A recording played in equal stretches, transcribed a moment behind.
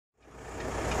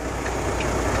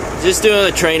Just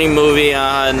doing a training movie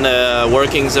on the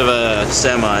workings of a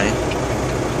semi,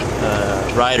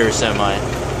 Ryder semi.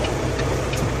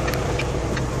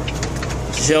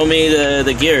 Show me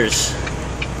the gears.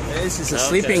 This is a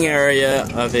sleeping area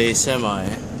of a semi.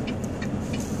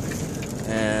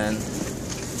 And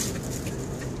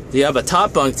you have a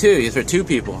top bunk too, for 2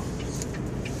 people.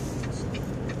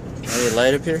 Any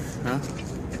light up here? Huh?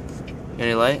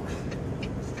 Any light?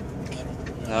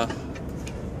 No.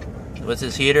 What's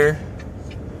this heater?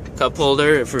 Cup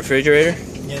holder, refrigerator?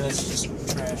 Yeah, that's just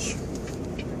trash.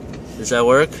 Does that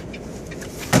work?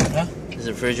 Huh? Does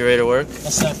the refrigerator work?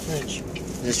 That's not fridge.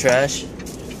 Is this trash?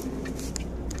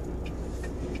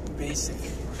 Basic.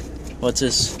 What's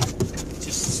this?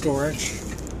 Just storage.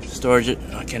 Storage it?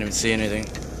 I can't even see anything.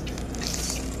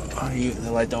 Oh,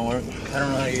 the light don't work? I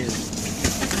don't know how to use it.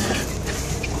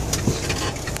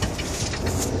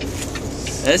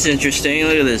 That's interesting.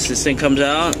 Look at this. This thing comes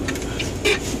out.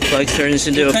 Plug turns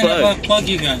into a plug. What kind of plug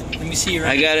you got? Let me see your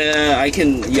end. You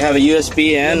have a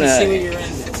USB and Let me see what your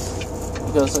end is.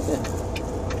 It goes like that.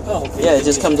 Oh, okay. Yeah, it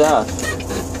just comes out.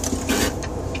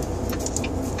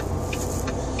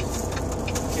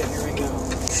 Okay, here we go.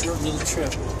 Short little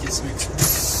trip. Get some experience.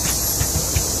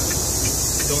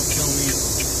 Don't kill me.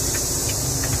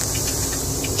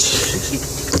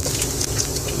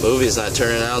 The movie's not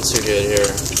turning out so good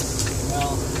here.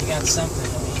 Well, you got something.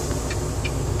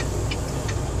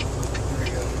 Here we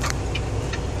go.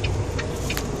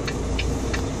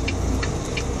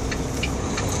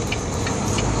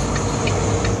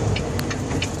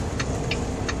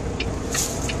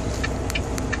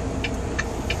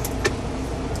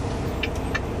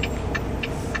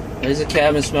 Why does the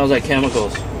cabin smells like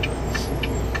chemicals?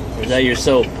 Or is that your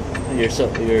soap? Your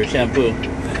shampoo?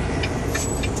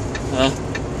 Huh?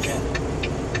 Yeah.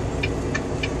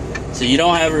 So you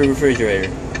don't have a refrigerator?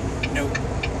 Nope.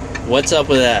 What's up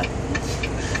with that? I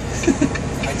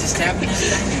just haven't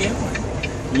had time to get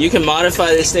one. You can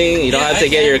modify this thing. You don't have to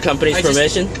get your company's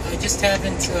permission. I just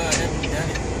haven't done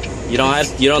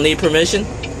it. You don't need permission?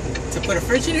 To put a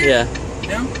fridge in here? Yeah.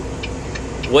 No?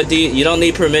 What do you don't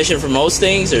need permission for most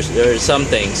things or some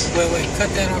things? Wait, cut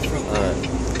that off real quick.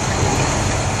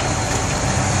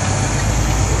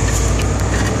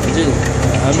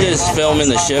 I'm just filming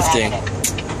the shifting.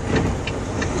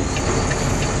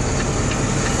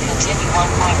 Continue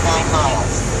 1.9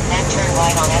 miles, then turn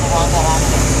right on Edwanda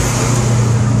Avenue.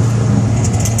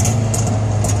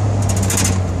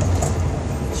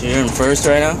 So you're in first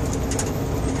right now?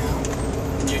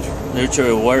 Neutral.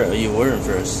 Neutral, you were in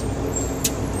first.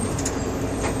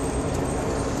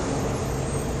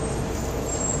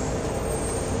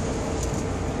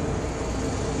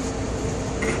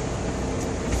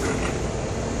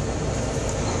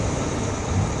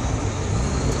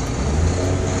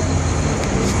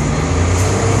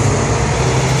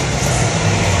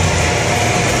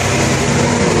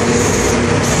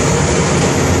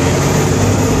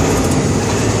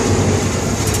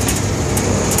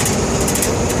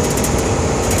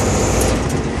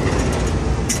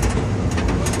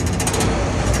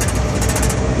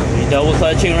 Double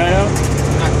clutching right now?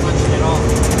 Not clutching at all.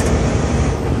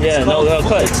 Yeah, no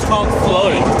clutch. It's called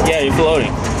Floating. Yeah, you're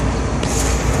floating.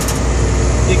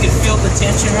 You can feel the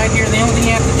tension right here. The only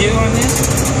thing you have to do on this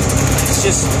is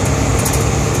just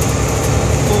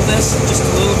pull this just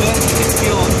a little bit. You can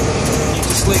feel it. You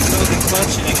just let go of the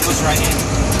clutch and it goes right in.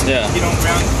 Yeah. You don't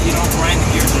grind the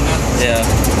gears or nothing. Yeah.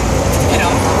 You know,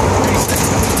 pretty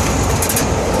simple.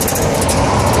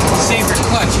 Save your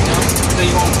clutch, you know, so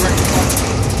you won't break the clutch.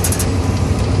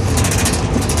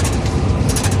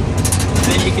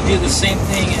 Then you can do the same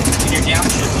thing in your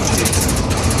downshifting too.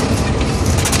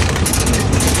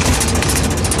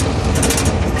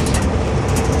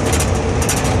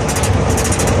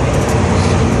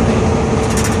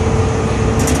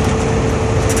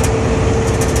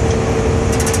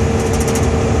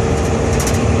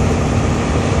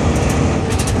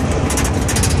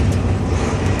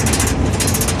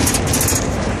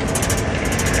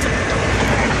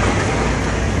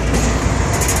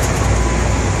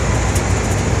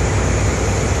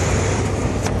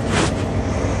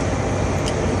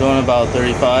 Going about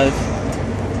 35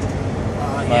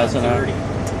 miles an hour. 30.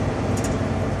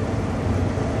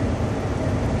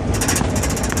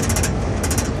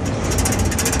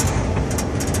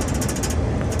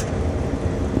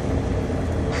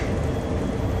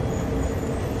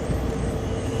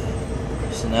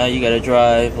 So now you gotta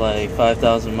drive like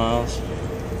 5,000 miles.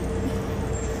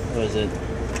 What is it?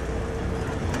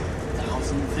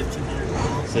 1,000, 1,500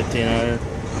 miles. 1,500.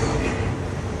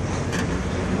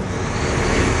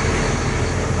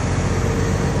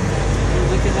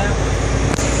 Look at that one.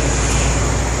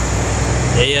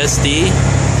 ASD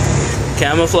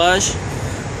camouflage.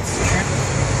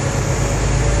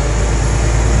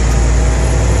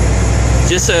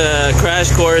 Just a crash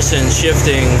course in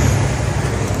shifting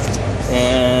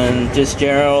and just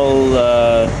general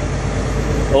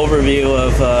overview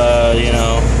of you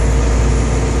know,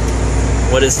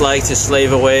 what it's like to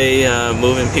slave away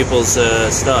moving people's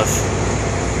stuff.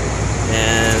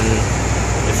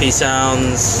 And if he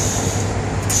sounds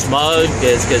smug,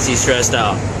 it's because he's stressed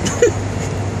out.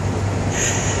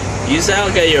 You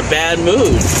sound like you're in a bad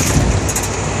mood.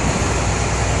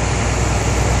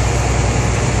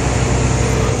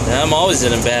 I'm always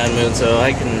in a bad mood, so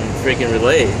I can freaking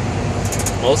relate.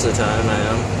 Most of the time I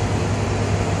am.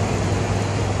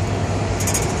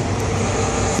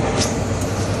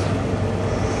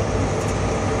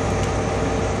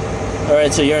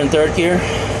 Alright, so you're in third gear?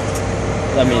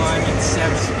 That means I'm in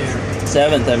seventh gear.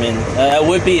 Seventh, I mean. I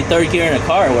would be third gear in a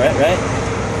car, right?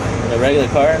 A regular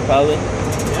car, probably?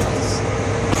 Yes.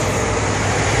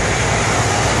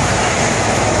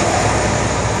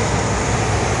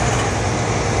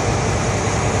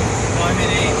 I'm in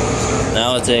eighth.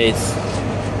 Now it's eighth.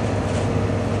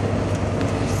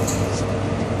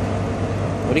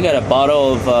 What do you got, a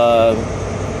bottle of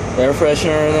air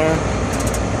freshener in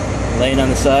there? Laying on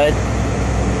the side?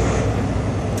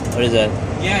 What is that?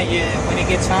 Yeah, when it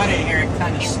gets hot in here, it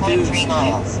kind of In stews. 0.3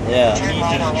 miles. Yeah. Turn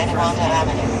right on Edawanda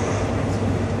Avenue.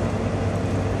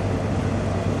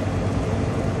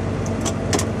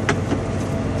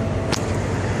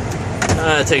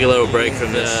 Take a little break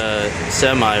from the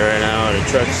semi right now at a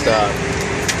truck stop.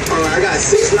 Alright, I got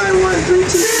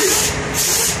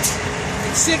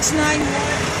 691323. 691.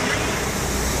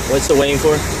 What's the waiting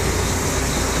for?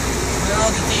 Well,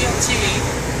 the DOT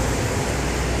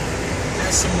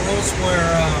has some rules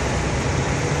where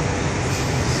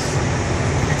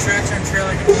your tractor and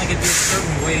trailer can only get to a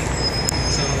certain weight.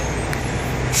 So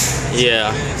that's Yeah.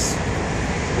 what it is.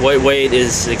 What weight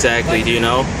is exactly, Like do you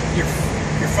know? Your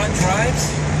front drives,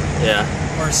 Yeah.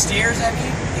 or steers, I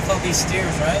mean, they call these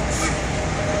steers, right?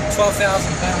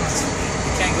 12,000 pounds.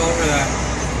 You can't go over that.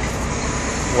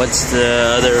 What's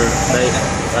the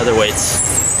other weights?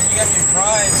 And you got your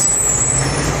drives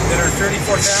that are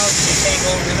 34,000. You can't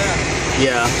go over that.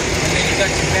 Yeah. And then you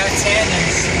got your back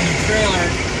tandons and your trailer.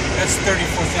 That's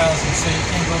 34,000. So you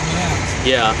can't go over that.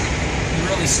 Yeah. You're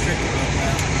really strict about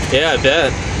that. Yeah, I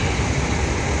bet.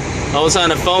 I was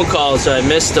on a phone call, so I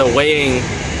missed a weighing.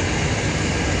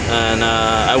 And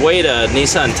I weighed a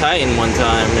Nissan Titan one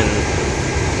time, and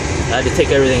I had to take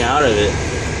everything out of it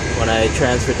when I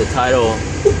transferred the title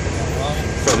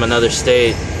from another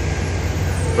state,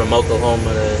 from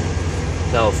Oklahoma to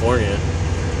California.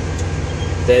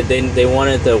 They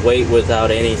wanted the weight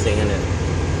without anything in it.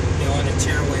 You want a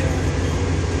tear weight on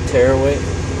it. Tear weight?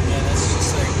 Yeah, that's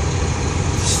just like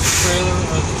just the trailer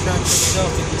or the tractor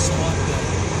itself that you select that.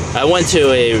 I went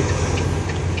to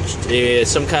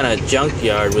some kind of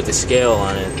junkyard with a scale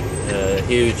on it, a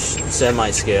huge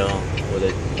semi-scale with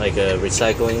it, like a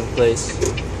recycling place.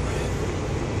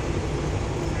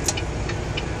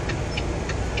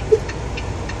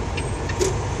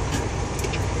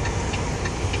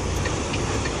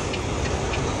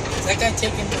 Is that guy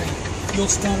taking the fuel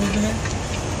spot over there?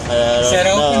 Is Is that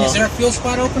open? Is there a fuel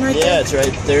spot open right there? Yeah, it's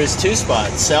right. There's two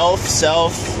spots. Self.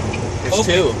 There's Open.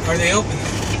 two. Are they open?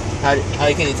 How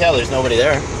can you tell? There's nobody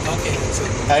there. Okay, so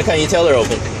How can you tell they're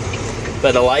open?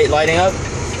 By the light lighting up?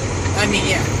 I mean,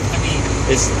 yeah. I mean,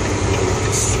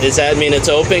 Does that mean it's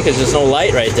open? Because there's no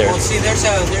light right there. well, see, there's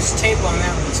tape on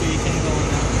that one, so you can go on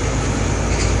that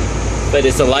one. But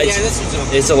is the light? Yeah, this one's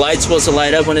open. Is the light supposed to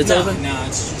light up when it's No, open? no,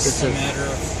 it's just a matter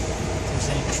of if there's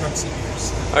any trucks in here.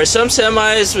 So Are some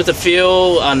semis with the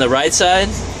fuel on the right side?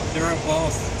 they're on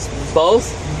both.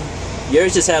 Both?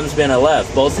 Yours just happens to be on the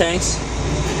left. Both tanks?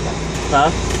 Huh?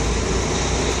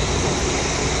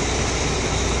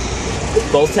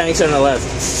 Both tanks are on the left.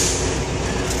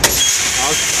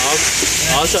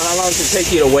 Also, how long does it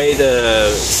take you to weigh the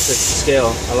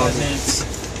scale? How long? 5 minutes.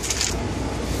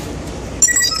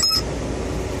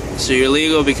 So you're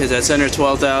legal because that's under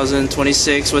 12,000.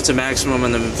 26. What's the maximum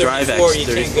on the drive 34, axle? you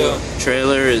can't go.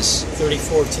 Trailer is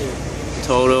 34 too.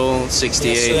 total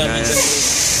 68. Yeah, so that means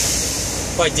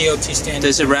 9. by DOT standards.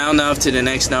 Does it round off to the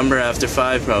next number after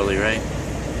 5? Probably, right?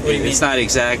 What do you It's mean? not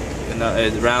exact.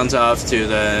 It rounds off to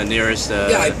the nearest.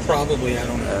 Yeah, I don't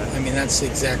know. I mean, that's the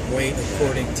exact weight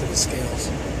according to the scales.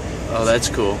 Oh, that's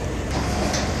cool.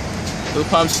 Blue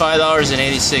Pump's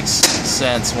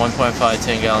 $5.86, 1.5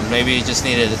 10 gallons. Maybe you just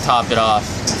needed to top it off.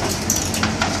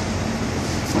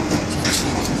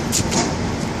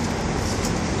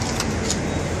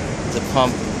 The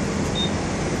pump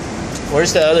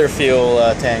Where's the other fuel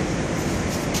tank?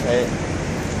 Right.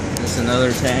 There's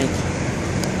another tank.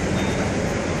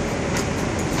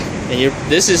 And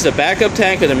this is the backup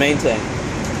tank or the main tank?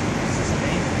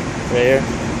 Right here.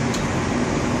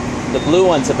 The blue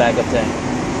one's a backup tank.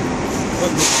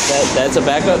 That's a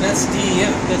backup? No, that's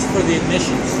that's for the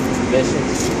emissions.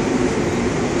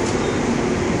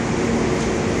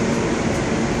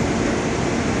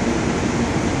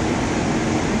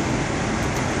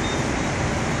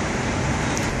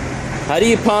 How do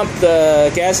you pump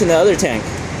the gas in the other tank?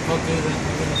 Okay, then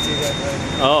I'm gonna do that right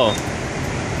now. Oh.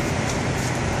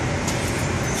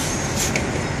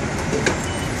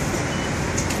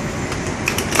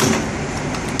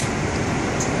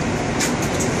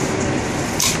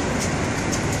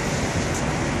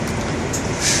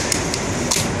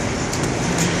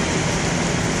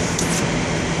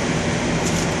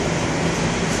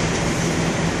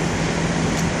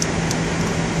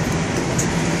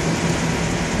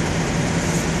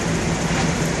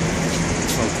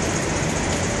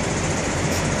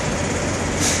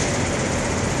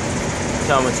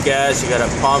 How much gas you gotta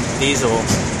pump diesel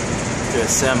to a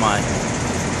semi.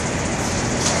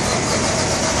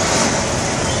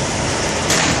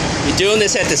 You doing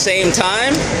this at the same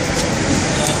time?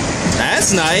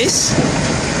 That's nice.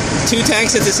 2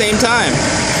 tanks at the same time.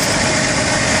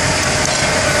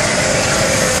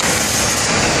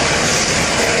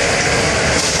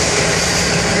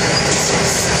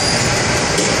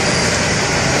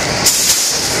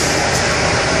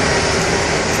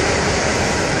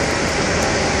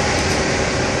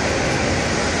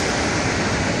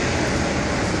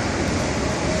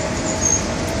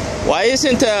 Why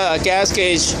isn't a gas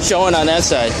gauge showing on that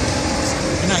side?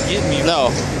 You're not getting me. Right?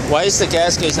 No. Why is the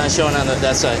gas gauge not showing on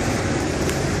that side?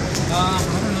 I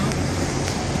don't know.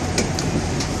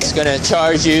 It's gonna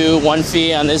charge you 1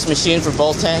 fee on this machine for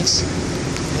both tanks?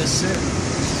 Yes, sir.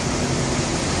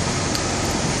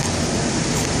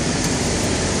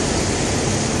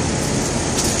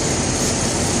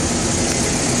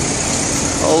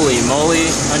 Holy moly,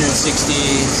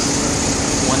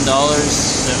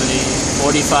 $161.70.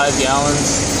 45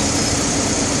 gallons.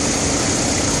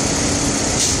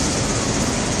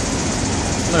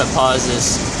 I'm gonna pause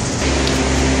this.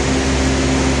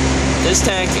 This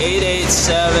tank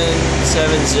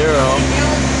 88770.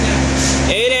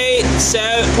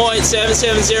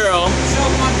 887.770. So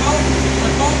my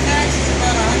boat tax is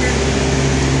about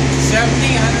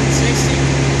 170,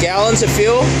 160 gallons of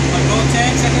fuel. My boat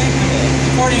tanks, I think,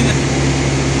 according to.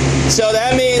 So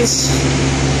that means.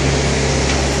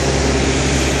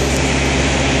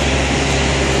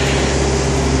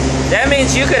 That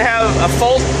means you could have a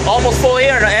full, almost full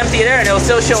here and empty there, and it'll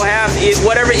still show half,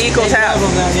 whatever equals half.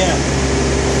 That, yeah.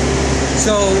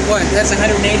 So what? That's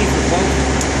 180 for both.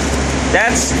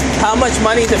 That's how much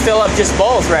money to fill up just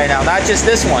both right now, not just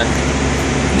this one.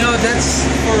 No, that's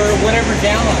for whatever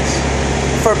gallons.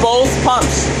 For both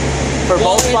pumps. For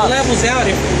both pumps. It levels out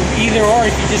if either or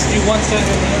if you just do one side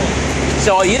or the other.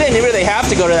 So you didn't really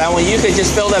have to go to that one. You could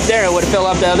just fill it up there and it would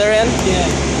fill up the other end. Yeah.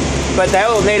 But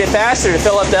that would have made it faster to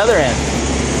fill up the other end,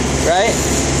 right?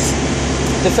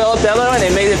 To fill up the other one,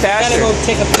 it made it faster. I gotta go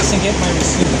take a piss and get my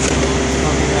receipt.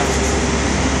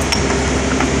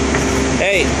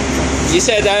 Hey, you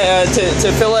said to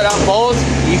fill it on both,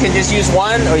 you can just use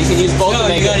one, or you can use both. No, to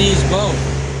make you gotta use both.